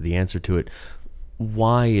articulate the answer to it.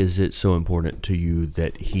 why is it so important to you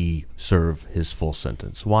that he serve his full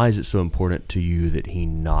sentence? Why is it so important to you that he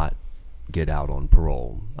not get out on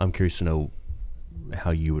parole? I'm curious to know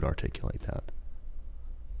how you would articulate that.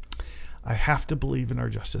 I have to believe in our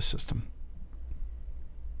justice system.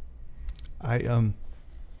 30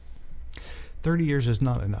 years is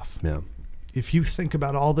not enough. Yeah. If you think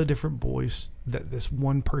about all the different boys that this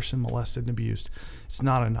one person molested and abused, it's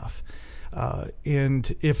not enough.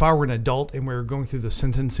 And if I were an adult and we were going through the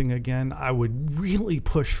sentencing again, I would really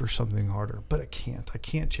push for something harder, but I can't. I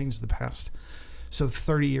can't change the past. So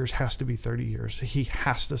 30 years has to be 30 years. He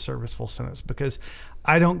has to serve his full sentence because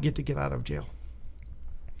I don't get to get out of jail.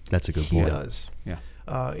 That's a good He point. does. Yeah.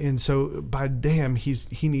 And so by damn,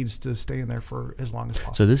 he needs to stay in there for as long as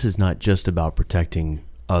possible. So this is not just about protecting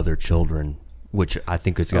other children, which I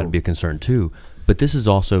think has got to be a concern too, but this is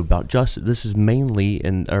also about justice. This is mainly,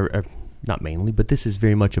 or not mainly, but this is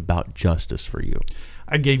very much about justice for you.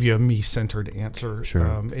 I gave you a me-centered answer. Sure.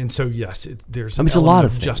 And so, yes, there's it's a lot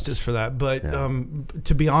of justice for that. But Yeah.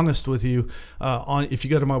 To be honest with you, if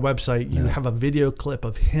you go to my website, you have a video clip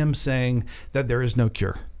of him saying that there is no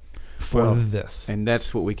cure for this. And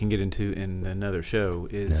that's what we can get into in another show,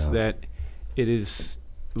 is that it is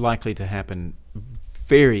likely to happen,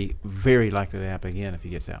 very, very likely to happen again if he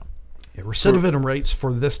gets out. Yeah, recidivism rates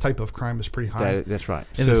for this type of crime is pretty high. That's right.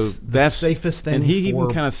 And so it's the that's safest thing and he for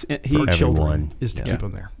even kind of for he children everyone. is to keep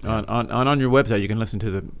them there. on your website you can listen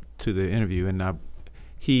to the interview, and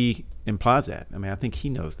he implies that. I mean, I think he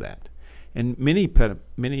knows that. And many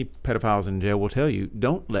pedophiles in jail will tell you,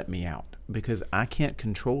 don't let me out because I can't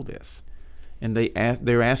control this. And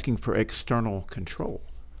they're asking for external control.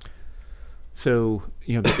 So,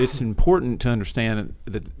 it's important to understand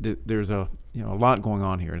that there's a lot going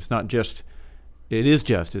on here. It's not just, it is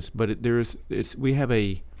justice, but we have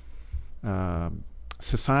a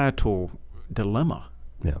societal dilemma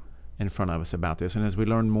in front of us about this. And as we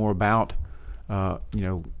learn more about,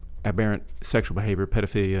 aberrant sexual behavior,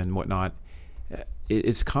 pedophilia and whatnot,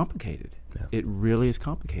 it's complicated. Yeah. It really is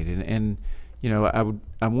complicated. And,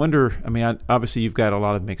 I wonder, obviously you've got a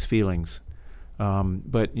lot of mixed feelings,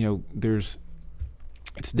 but,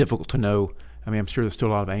 it's difficult to know. I'm sure there's still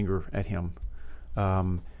a lot of anger at him.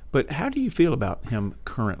 But how do you feel about him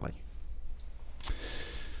currently?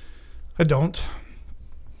 I don't,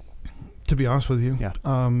 to be honest with you. Yeah.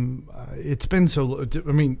 It's been so,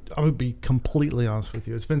 I would be completely honest with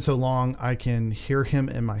you. It's been so long. I can hear him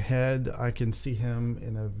in my head. I can see him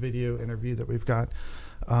in a video interview that we've got.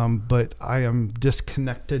 But I am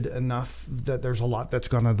disconnected enough that there's a lot that's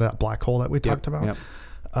gone into that black hole that we talked about. Yep.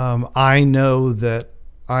 I know that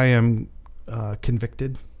I am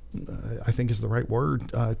convicted, I think is the right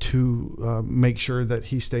word, to make sure that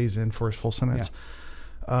he stays in for his full sentence.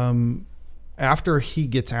 Yeah. After he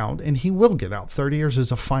gets out, and he will get out, 30 years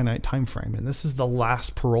is a finite time frame, and this is the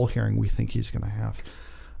last parole hearing we think he's going to have.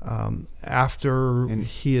 After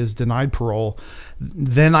he is denied parole,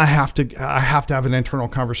 then I have to have an internal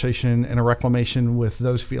conversation and a reclamation with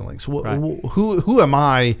those feelings. Right. Who am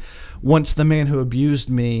I once the man who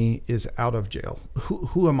abused me is out of jail?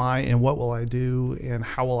 Who am I, and what will I do, and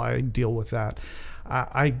how will I deal with that?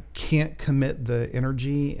 I can't commit the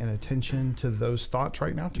energy and attention to those thoughts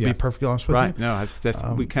right now, to be perfectly honest with you. Right. No, that's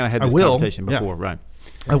we kind of had this conversation before. Yeah. Right.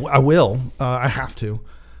 I will. I have to.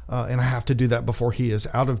 And I have to do that before he is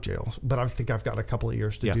out of jail. But I think I've got a couple of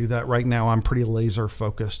years to do that. Right now, I'm pretty laser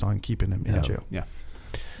focused on keeping him in jail. Yeah.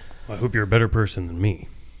 Well, I hope you're a better person than me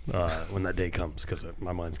when that day comes, because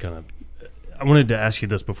my mind's kind of... I wanted to ask you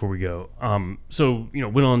this before we go. So,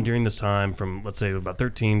 went on during this time from, let's say, about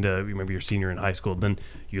 13 to maybe you're senior in high school. Then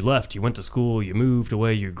you left, you went to school, you moved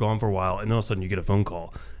away, you're gone for a while, and then all of a sudden you get a phone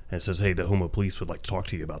call, and it says, hey, the Houma police would like to talk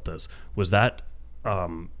to you about this. Was that...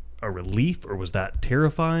 a relief, or was that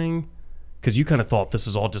terrifying? Because you kind of thought this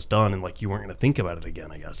was all just done and like you weren't going to think about it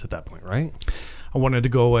again, I guess, at that point, right? I wanted to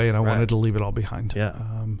go away, and I wanted to leave it all behind. Yeah.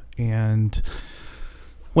 And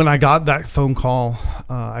when I got that phone call,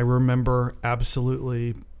 I remember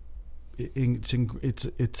absolutely. It's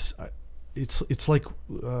like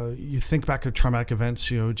you think back of traumatic events.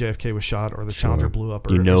 JFK was shot, or the Challenger blew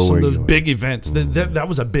up, or some of those big events. That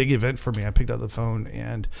was a big event for me. I picked up the phone,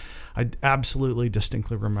 and I absolutely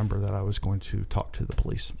distinctly remember that I was going to talk to the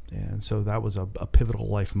police, and so that was a pivotal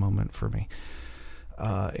life moment for me.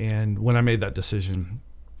 And when I made that decision,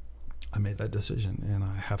 and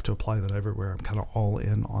I have to apply that everywhere. I'm kind of all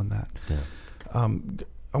in on that. Yeah.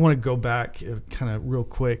 I want to go back kind of real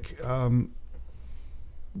quick.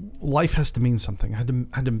 Life has to mean something. I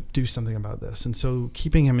had to do something about this, and so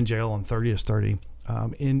keeping him in jail on 30 is 30.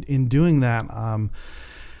 In doing that,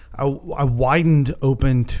 I widened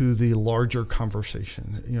open to the larger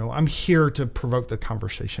conversation. I'm here to provoke the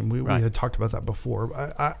conversation. We had talked about that before.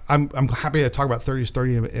 I'm happy to talk about 30 is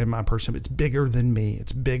 30 in my person. It's bigger than me.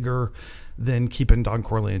 It's bigger than keeping Don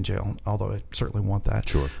Corley in jail, although I certainly want that.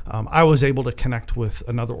 Sure. I was able to connect with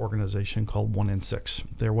another organization called 1 in 6.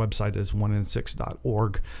 Their website is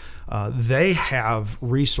 1in6.org. They have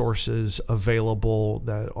resources available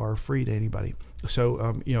that are free to anybody.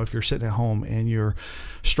 So, if you're sitting at home and you're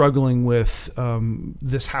struggling with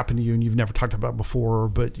this happened to you and you've never talked about it before,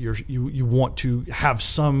 but you want to have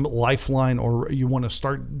some lifeline or you want to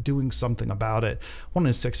start doing something about it, 1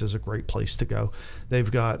 in 6 is a great place to go. They've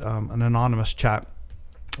got an anonymous chat.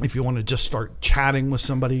 If you want to just start chatting with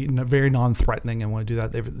somebody, very non-threatening, and want to do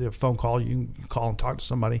that, they have a phone call. You can call and talk to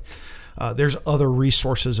somebody. There's other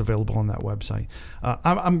resources available on that website.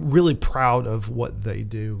 I'm really proud of what they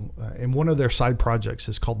do. And one of their side projects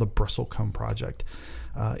is called the Bristlecone Project.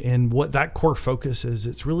 And what that core focus is,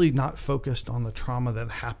 it's really not focused on the trauma that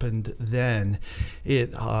happened then.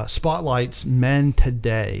 It spotlights men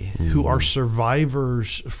today who are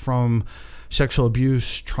survivors from sexual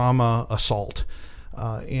abuse, trauma, assault.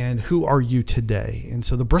 And who are you today? And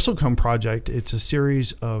so the Bristlecone Project, it's a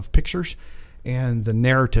series of pictures and the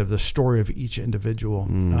narrative, the story of each individual.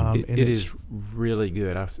 It is really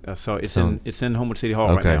good. I saw it's in Homewood City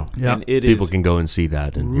Hall right now. Yeah. And it People is can go and see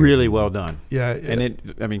that. And really well done. Yeah.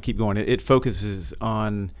 And keep going. It focuses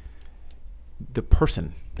on the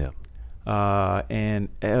person. Yeah.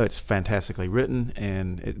 It's fantastically written,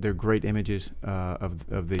 and they're great images of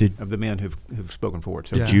the men who've spoken for it.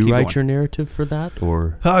 So Did you keep write going. your narrative for that,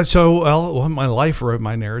 or? My life wrote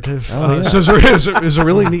my narrative. Yeah. So it was a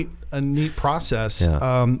really neat process.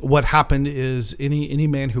 Yeah. What happened is any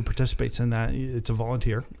man who participates in that, it's a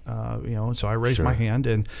volunteer. So I raised my hand,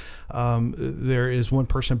 and there is one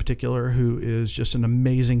person in particular who is just an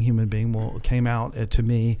amazing human being. Came out to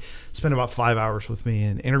me, spent about 5 hours with me,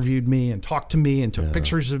 and interviewed me, and talked to me, and took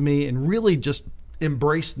pictures of me, and really just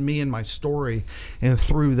embraced me and my story. And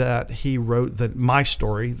through that, he wrote my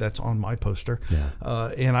story that's on my poster.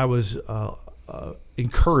 Yeah. And I was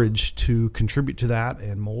encouraged to contribute to that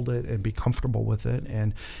and mold it and be comfortable with it.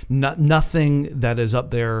 And nothing that is up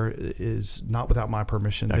there is not without my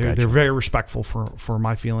permission. They're very respectful for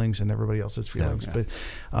my feelings and everybody else's feelings. Yeah.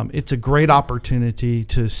 But it's a great opportunity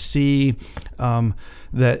to see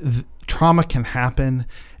that trauma can happen,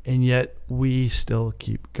 and yet we still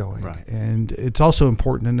keep going. Right. And it's also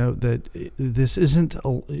important to note that this isn't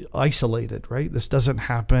isolated, right? This doesn't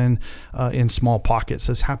happen in small pockets.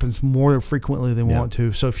 This happens more frequently than we want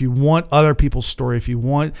to. So if you want other people's story, if you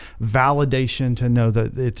want validation to know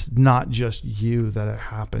that it's not just you that it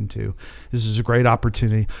happened to, this is a great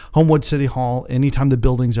opportunity. Homewood City Hall, anytime the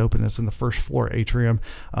building's open, it's in the first floor atrium.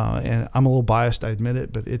 And I'm a little biased, I admit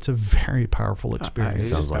it, but it's a very powerful experience. It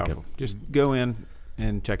Sounds is like powerful. Just go in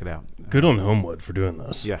and check it out. Good on Homewood for doing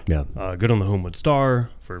this. Yeah. Yeah. Good on the Homewood Star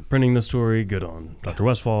for printing the story. Good on Dr.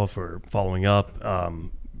 Westfall for following up.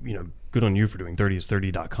 Good on you for doing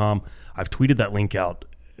 30is30.com. I've tweeted that link out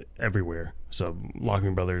everywhere. So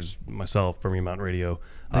Lockman Brothers, myself, Birmingham Mountain Radio.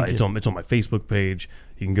 It's on my Facebook page.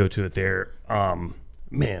 You can go to it there.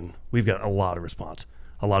 Man, we've got a lot of response.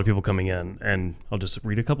 A lot of people coming in, and I'll just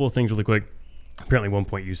read a couple of things really quick. Apparently, at one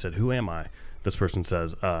point you said, "Who am I?" This person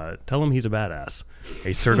says, "Tell him he's a badass,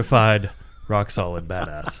 a certified rock solid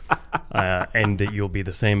badass, and that you'll be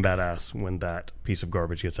the same badass when that piece of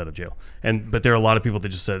garbage gets out of jail." But there are a lot of people that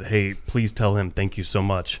just said, "Hey, please tell him thank you so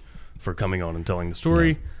much for coming on and telling the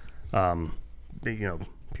story."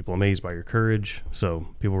 People amazed by your courage. So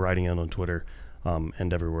people writing in on Twitter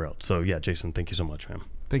and everywhere else. So yeah, Jason, thank you so much, man.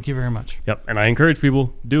 Thank you very much. Yep, and I encourage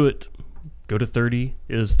people, do it. Go to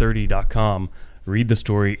 30is30.com. Read the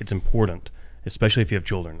story. It's important, especially if you have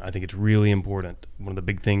children. I think it's really important. One of the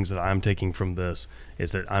big things that I'm taking from this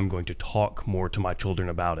is that I'm going to talk more to my children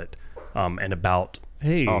about it, and about,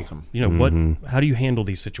 hey, Awesome. How do you handle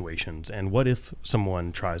these situations, and what if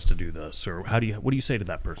someone tries to do this, or what do you say to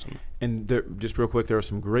that person? And just real quick, there are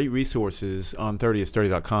some great resources on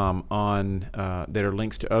 30is30.com that are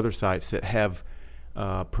links to other sites that have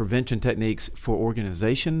prevention techniques for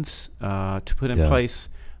organizations to put in place.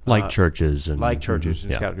 Like churches and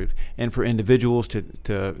scout groups, and for individuals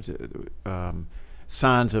to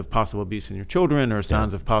signs of possible abuse in your children or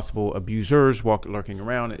signs of possible abusers lurking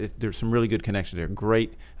around. There's some really good connections there.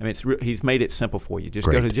 Great. I mean, he's made it simple for you. Just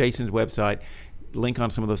go to Jason's website, link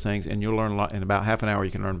on some of those things, and you'll learn a lot. In about half an hour,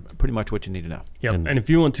 you can learn pretty much what you need to know. Yeah, and if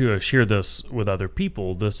you want to share this with other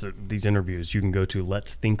people, these interviews, you can go to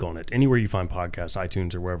Let's Think on It. Anywhere you find podcasts,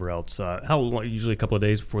 iTunes or wherever else. How long? Usually a couple of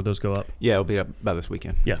days before those go up? Yeah, it'll be up by this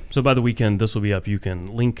weekend. Yeah, so by the weekend, this will be up. You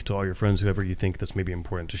can link to all your friends, whoever you think this may be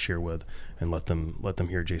important to share with, and let them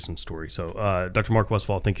hear Jason's story. So Dr. Mark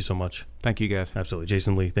Westfall, thank you so much. Thank you, guys. Absolutely.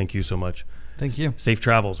 Jason Lee, thank you so much. Thank you. Safe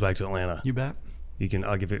travels back to Atlanta. You bet.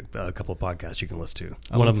 I'll give you a couple of podcasts you can listen to.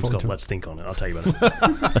 I One of look them's forward called to it. Let's Think on It. I'll tell you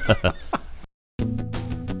about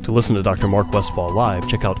it. To listen to Dr. Mark Westfall live,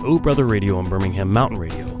 check out Oh Brother Radio on Birmingham Mountain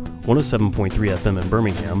Radio, 107.3 FM in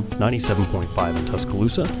Birmingham, 97.5 in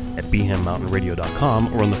Tuscaloosa, at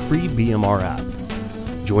bhammountainradio.com, or on the free BMR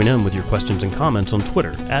app. Join in with your questions and comments on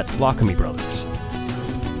Twitter at Lockamy Brothers.